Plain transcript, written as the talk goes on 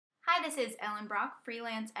Hi, this is Ellenbrock,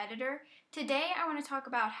 freelance editor. Today I want to talk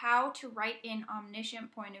about how to write in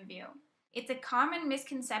omniscient point of view. It's a common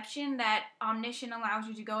misconception that omniscient allows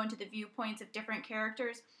you to go into the viewpoints of different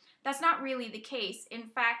characters. That's not really the case. In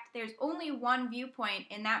fact, there's only one viewpoint,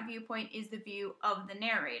 and that viewpoint is the view of the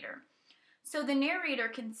narrator. So the narrator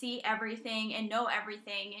can see everything and know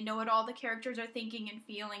what all the characters are thinking and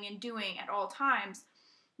feeling and doing at all times,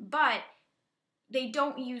 but they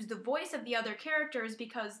don't use the voice of the other characters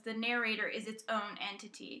because the narrator is its own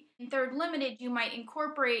entity. In Third Limited, you might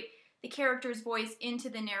incorporate the character's voice into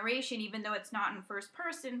the narration, even though it's not in first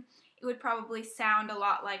person. It would probably sound a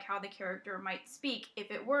lot like how the character might speak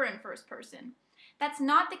if it were in first person. That's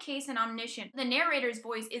not the case in Omniscient. The narrator's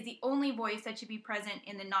voice is the only voice that should be present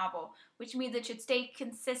in the novel, which means it should stay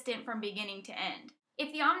consistent from beginning to end.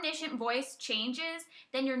 If the omniscient voice changes,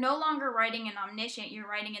 then you're no longer writing in omniscient, you're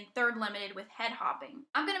writing in Third Limited with head hopping.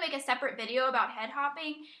 I'm going to make a separate video about head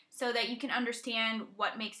hopping so that you can understand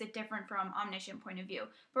what makes it different from omniscient point of view.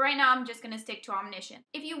 But right now I'm just going to stick to omniscient.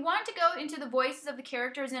 If you want to go into the voices of the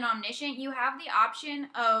characters in omniscient, you have the option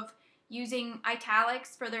of using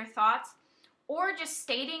italics for their thoughts, or just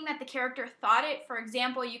stating that the character thought it. For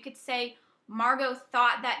example, you could say, Margot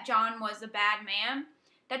thought that John was a bad man.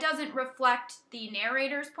 That doesn't reflect the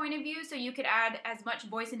narrator's point of view, so you could add as much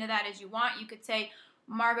voice into that as you want. You could say,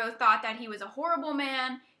 Margot thought that he was a horrible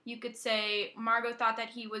man. You could say, Margot thought that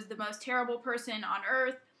he was the most terrible person on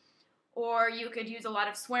earth. Or you could use a lot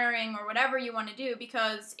of swearing or whatever you want to do,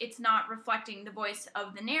 because it's not reflecting the voice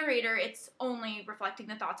of the narrator, it's only reflecting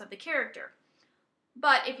the thoughts of the character.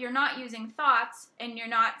 But if you're not using thoughts, and you're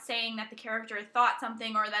not saying that the character thought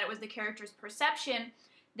something or that it was the character's perception,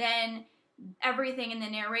 then everything in the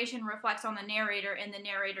narration reflects on the narrator and the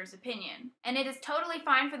narrator's opinion. And it is totally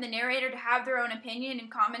fine for the narrator to have their own opinion and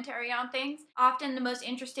commentary on things. Often the most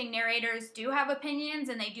interesting narrators do have opinions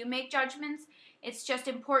and they do make judgments. It's just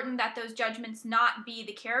important that those judgments not be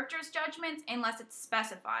the character's judgments unless it's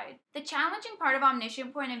specified. The challenging part of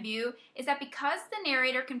omniscient point of view is that because the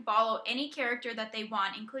narrator can follow any character that they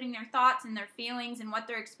want, including their thoughts and their feelings and what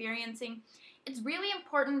they're experiencing, it's really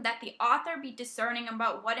important that the author be discerning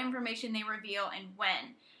about what information they reveal and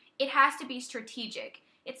when. It has to be strategic.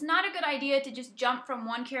 It's not a good idea to just jump from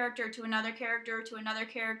one character to another character to another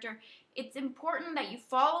character. It's important that you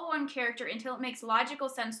follow one character until it makes logical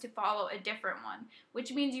sense to follow a different one,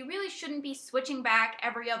 which means you really shouldn't be switching back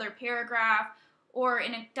every other paragraph, or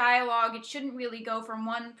in a dialogue, it shouldn't really go from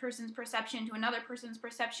one person's perception to another person's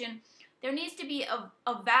perception. There needs to be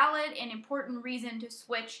a valid and important reason to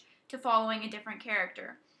switch to following a different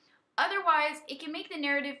character. Otherwise, it can make the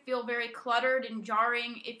narrative feel very cluttered and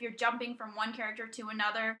jarring if you're jumping from one character to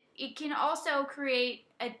another. It can also create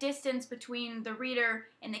a distance between the reader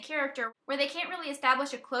and the character, where they can't really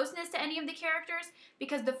establish a closeness to any of the characters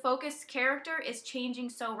because the focus character is changing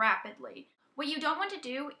so rapidly. What you don't want to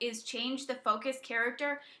do is change the focus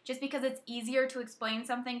character just because it's easier to explain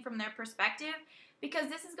something from their perspective, because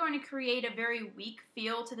this is going to create a very weak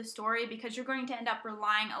feel to the story because you're going to end up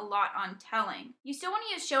relying a lot on telling. You still want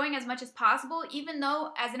to use showing as much as possible, even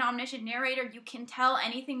though as an omniscient narrator you can tell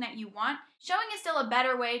anything that you want. Showing is still a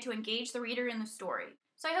better way to engage the reader in the story.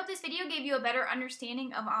 So I hope this video gave you a better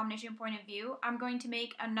understanding of omniscient point of view. I'm going to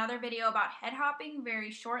make another video about head hopping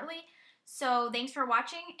very shortly. So thanks for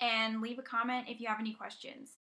watching, and leave a comment if you have any questions.